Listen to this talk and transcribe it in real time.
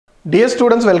Dear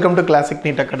students, welcome to Classic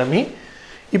NEET Academy.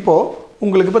 இப்போ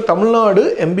உங்களுக்கு இப்போ Tamil Nadu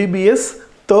MBBS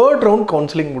third round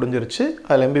counseling முடிஞ்சிருச்சு.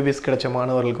 அதில் MBBS கிடைச்ச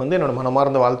மாணவர்களுக்கு வந்து என்னோட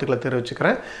மனமார்ந்த வாழ்த்துக்களை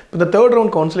தெரிவிச்சுக்கிறேன். இப்போ இந்த third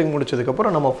round counseling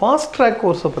முடிச்சதுக்கப்புறம் நம்ம ஃபாஸ்ட் ட்ராக்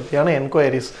கோர்ஸை பற்றியான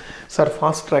என்கொயரிஸ் சார்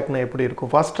ஃபாஸ்ட் ட்ராக்னா எப்படி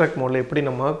இருக்கும், ஃபாஸ்ட் ட்ராக் மோடில் எப்படி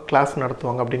நம்ம கிளாஸ்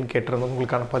நடத்துவாங்க அப்படின்னு கேட்டிருந்தோம்.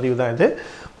 உங்களுக்கான பதிவு தான் இது.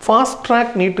 ஃபாஸ்ட்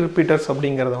ட்ராக் நீட் ரிப்பீட்டர்ஸ்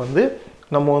அப்படிங்கிறத வந்து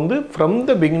நம்ம வந்து ஃப்ரம்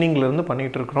த பிகினிங்லேருந்து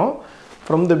பண்ணிகிட்டு இருக்கிறோம்.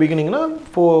 From the beginning,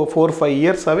 4-5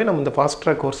 years away, நம்ம இந்த ஃபாஸ்ட்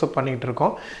ட்ராக் கோர்ஸை பண்ணிகிட்டு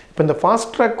இருக்கோம். இப்போ இந்த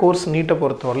ஃபாஸ்ட் ட்ராக் கோர்ஸ் நீட்டை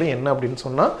பொறுத்தவரையிலும் என்ன அப்படின்னு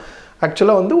சொன்னால்,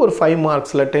 ஆக்சுவலாக வந்து ஒரு 5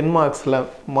 மார்க்ஸில் 10 மார்க்ஸில்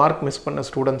மார்க் மிஸ் பண்ண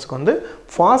ஸ்டூடெண்ட்ஸ்க்கு வந்து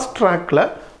ஃபாஸ்ட் ட்ராக்கில்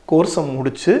கோர்ஸை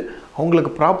முடித்து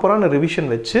அவங்களுக்கு ப்ராப்பரான ரிவிஷன்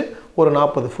வச்சு ஒரு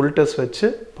 40 ஃபுல் டெஸ்ட் வச்சு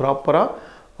ப்ராப்பராக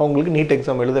அவங்களுக்கு நீட்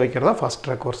எக்ஸாம் எழுத வைக்கிறதா ஃபாஸ்ட்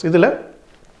ட்ராக் கோர்ஸ். இதில்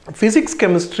ஃபிசிக்ஸ்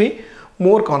கெமிஸ்ட்ரி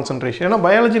மோர் கான்சன்ட்ரேஷன், ஏன்னா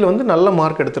பயாலஜியில் வந்து நல்ல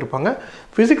மார்க் எடுத்திருப்பாங்க.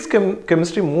 ஃபிசிக்ஸ்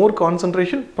கெமிஸ்ட்ரி மோர்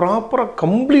கான்சன்ட்ரேஷன், ப்ராப்பராக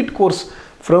கம்ப்ளீட் கோர்ஸ்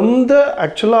ஃப்ரம் த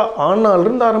ஆக்சுவலாக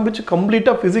ஆனாலிருந்து ஆரம்பித்து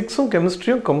கம்ப்ளீட்டாக ஃபிசிக்ஸும்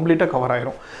கெமிஸ்ட்ரியும் கம்ப்ளீட்டாக கவர்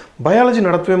ஆகிரும். பயாலஜி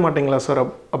நடத்தவே மாட்டிங்களா சார்?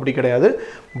 அப்படி கிடையாது.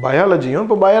 பயாலஜியும்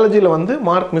இப்போ பயாலஜியில் வந்து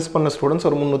மார்க் மிஸ் பண்ண ஸ்டூடெண்ட்ஸ்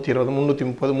ஒரு 320,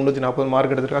 330, 340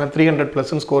 மார்க் எடுத்துருக்காங்க,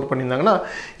 300+ ஸ்கோர் பண்ணியிருந்தாங்கன்னா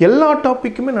எல்லா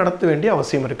டாப்பிக்குமே நடத்த வேண்டிய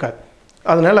அவசியம் இருக்காது.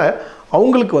 அதனால்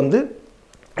அவங்களுக்கு வந்து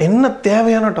என்ன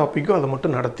தேவையான டாப்பிக்கோ அதை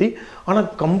மட்டும் நடத்தி, ஆனால்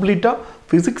கம்ப்ளீட்டாக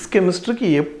ஃபிசிக்ஸ் கெமிஸ்ட்ரிக்கு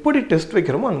எப்படி டெஸ்ட்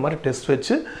வைக்கிறோமோ அந்த மாதிரி டெஸ்ட்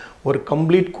வச்சு ஒரு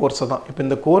கம்ப்ளீட் கோர்ஸை தான். இப்போ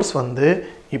இந்த கோர்ஸ் வந்து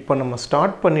இப்போ நம்ம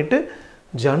ஸ்டார்ட் பண்ணிவிட்டு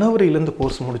ஜனவரியிலேருந்து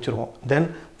கோர்ஸ் முடிச்சிருவோம். தென்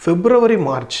February,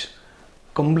 March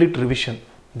கம்ப்ளீட் ரிவிஷன்,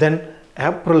 தென்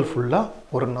ஏப்ரல் ஃபுல்லாக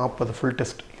ஒரு 40 ஃபுல்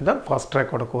டெஸ்ட். இதுதான் ஃபாஸ்ட்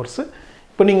ட்ராக்கோட கோர்ஸு.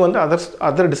 இப்போ நீங்கள் வந்து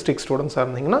அதர் டிஸ்ட்ரிக்ட் ஸ்டூடெண்ட்ஸாக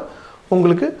இருந்தீங்கன்னா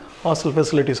உங்களுக்கு hostel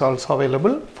facilities also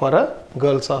available for a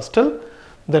girls hostel,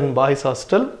 then boys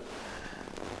hostel.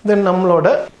 தென் நம்மளோட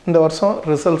இந்த வருஷம்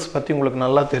ரிசல்ட்ஸ் பற்றி உங்களுக்கு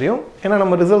நல்லா தெரியும். ஏன்னா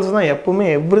நம்ம ரிசல்ட்ஸ் தான் எப்போவுமே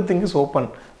எவ்ரிதிங் இஸ் ஓப்பன்.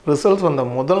 ரிசல்ட்ஸ் வந்த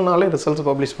முதல் நாளே ரிசல்ட்ஸ்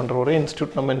பப்ளிஷ் பண்ணுற ஒரே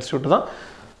இன்ஸ்டியூட் நம்ம இன்ஸ்டியூட் தான்.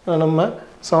 நம்ம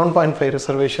 7.5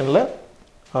 ரிசர்வேஷனில்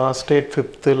ஸ்டேட்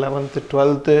 5th, 11th,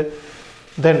 12th,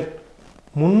 தென்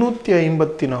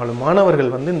 354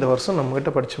 மாணவர்கள் வந்து இந்த வருஷம்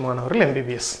நம்மகிட்ட படித்த மாணவர்கள்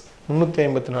MBBS,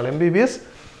 354 MBBS,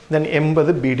 தென்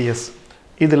 80 BDS.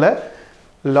 இதில்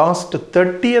லாஸ்ட்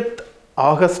 30th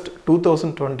August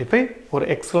 2025 ஒரு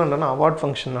எக்ஸலண்டான அவார்ட்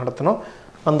ஃபங்க்ஷன் நடத்தினோம்.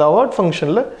 அந்த அவார்ட்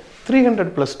ஃபங்க்ஷனில்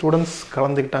 300+ ஸ்டூடெண்ட்ஸ்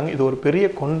கலந்துக்கிட்டாங்க. இது ஒரு பெரிய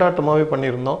கொண்டாட்டமாகவே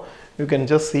பண்ணியிருந்தோம். You can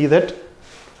just see that.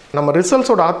 நம்ம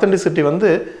ரிசல்ட்ஸோட ஆத்தென்டிசிட்டி வந்து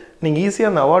நீங்கள்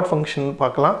ஈஸியாக அந்த அவார்ட் ஃபங்க்ஷன்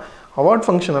பார்க்கலாம். அவார்ட்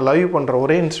ஃபங்க்ஷனை லைவ் பண்ணுற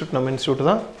ஒரே இன்ஸ்டியூட் நம்ம இன்ஸ்டியூட்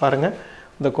தான். பாருங்கள்,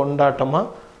 இந்த கொண்டாட்டமாக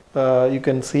you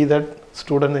can see that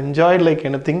student enjoy like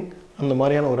anything. அந்த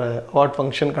மாதிரியான ஒரு அவார்ட்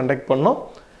ஃபங்க்ஷன் கண்டக்ட் பண்ணோம்.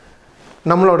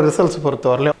 நம்மளோட ரிசல்ட்ஸ்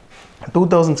பொறுத்தவரையிலும்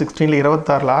 2016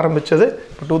 26 ஆரம்பித்தது,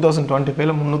 இப்போ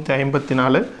 2025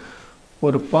 354.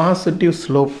 ஒரு பாசிட்டிவ்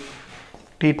ஸ்லோப்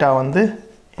டீட்டா வந்து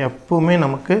எப்பவுமே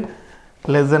நமக்கு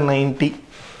 <90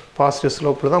 பாசிட்டிவ்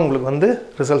ஸ்லோப்பில் தான் உங்களுக்கு வந்து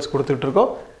ரிசல்ட்ஸ்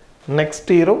கொடுத்துட்ருக்கோம். நெக்ஸ்ட்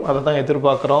இயரும் அதை தான்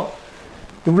எதிர்பார்க்குறோம்.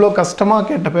 இவ்வளோ கஷ்டமாக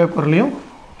கேட்ட பேப்பர்லேயும்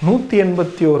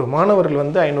 181 மாணவர்கள்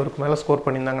வந்து 500க்கு மேலே ஸ்கோர்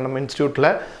பண்ணியிருந்தாங்க நம்ம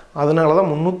இன்ஸ்டியூட்டில். அதனால தான்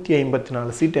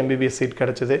 354 சீட் MBBS சீட்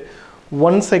கிடச்சிது.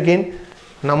 ஒன்ஸ் அகெயின்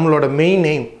நம்மளோட மெயின்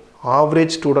எய்ம்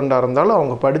ஆவரேஜ் ஸ்டூடெண்ட்டாக இருந்தாலும்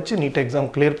அவங்க படித்து நீட் எக்ஸாம்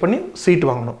கிளியர் பண்ணி சீட்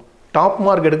வாங்கணும். டாப்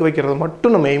மார்க் எடுக்க வைக்கிறது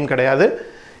மட்டும் நம்ம எய்ம் கிடையாது.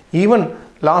 ஈவன்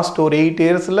லாஸ்ட் ஒரு 8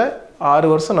 இயர்ஸில்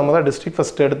 6 வருஷம் நம்ம தான் டிஸ்ட்ரிக்ட்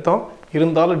ஃபஸ்ட் எடுத்தோம்.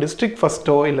 இருந்தாலும் டிஸ்ட்ரிக்ட்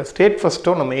ஃபஸ்ட்டோ இல்லை ஸ்டேட்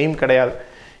ஃபஸ்ட்டோ நம்ம எய்ம் கிடையாது.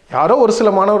 யாரோ ஒரு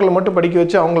சில மாணவர்களை மட்டும் படிக்க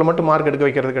வச்சு அவங்கள மட்டும் மார்க் எடுக்க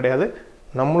வைக்கிறது கிடையாது.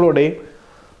 நம்மளோட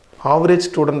ஆவரேஜ்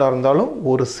ஸ்டூடெண்ட்டாக இருந்தாலும்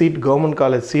ஒரு சீட் கவர்மெண்ட்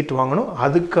காலேஜ் சீட் வாங்கணும்.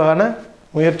 அதுக்கான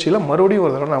முயற்சியில் மறுபடியும்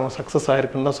ஒரு தடவை நம்ம சக்ஸஸ்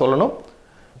ஆகிருக்குன்னு தான் சொல்லணும்.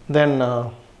 தென்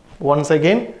ஒன்ஸ்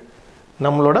அகெயின்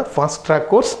நம்மளோட fast track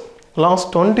course last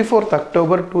 24th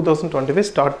October 2025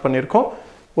 start பண்ணியிருக்கோம்.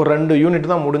 ஒரு 2 யூனிட்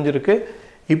தான் முடிஞ்சிருக்கு.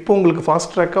 இப்போ உங்களுக்கு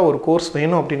ஃபாஸ்ட் ட்ராக்காக ஒரு கோர்ஸ்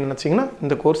வேணும் அப்படின்னு நினச்சிங்கன்னா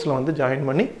இந்த கோர்ஸில் வந்து ஜாயின்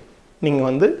பண்ணி நீங்கள்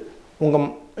வந்து உங்கள்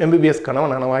MBBS கனவை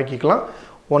நனவாக்கிக்கலாம்.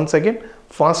 Once again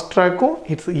fast ட்ராக்கும்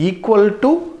it's equal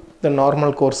to the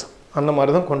normal course, அந்த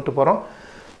மாதிரி தான் கொண்டு போகிறோம்.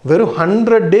 வெறும்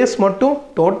 100 days மட்டும்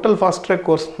டோட்டல் ஃபாஸ்ட் ட்ராக்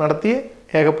கோர்ஸ் நடத்தி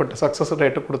ஏகப்பட்ட சக்ஸஸ்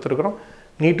ரேட்டு கொடுத்துருக்குறோம்.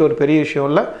 நீட் ஒரு பெரிய விஷயம்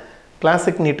இல்லை.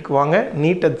 கிளாசிக் நீட்டுக்கு வாங்க,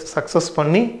 நீட்டை சக்ஸஸ்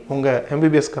பண்ணி உங்கள்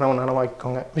MBBS கனவை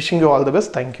நனவாக்கிக்கோங்க. Wishing you all the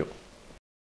best. Thank you.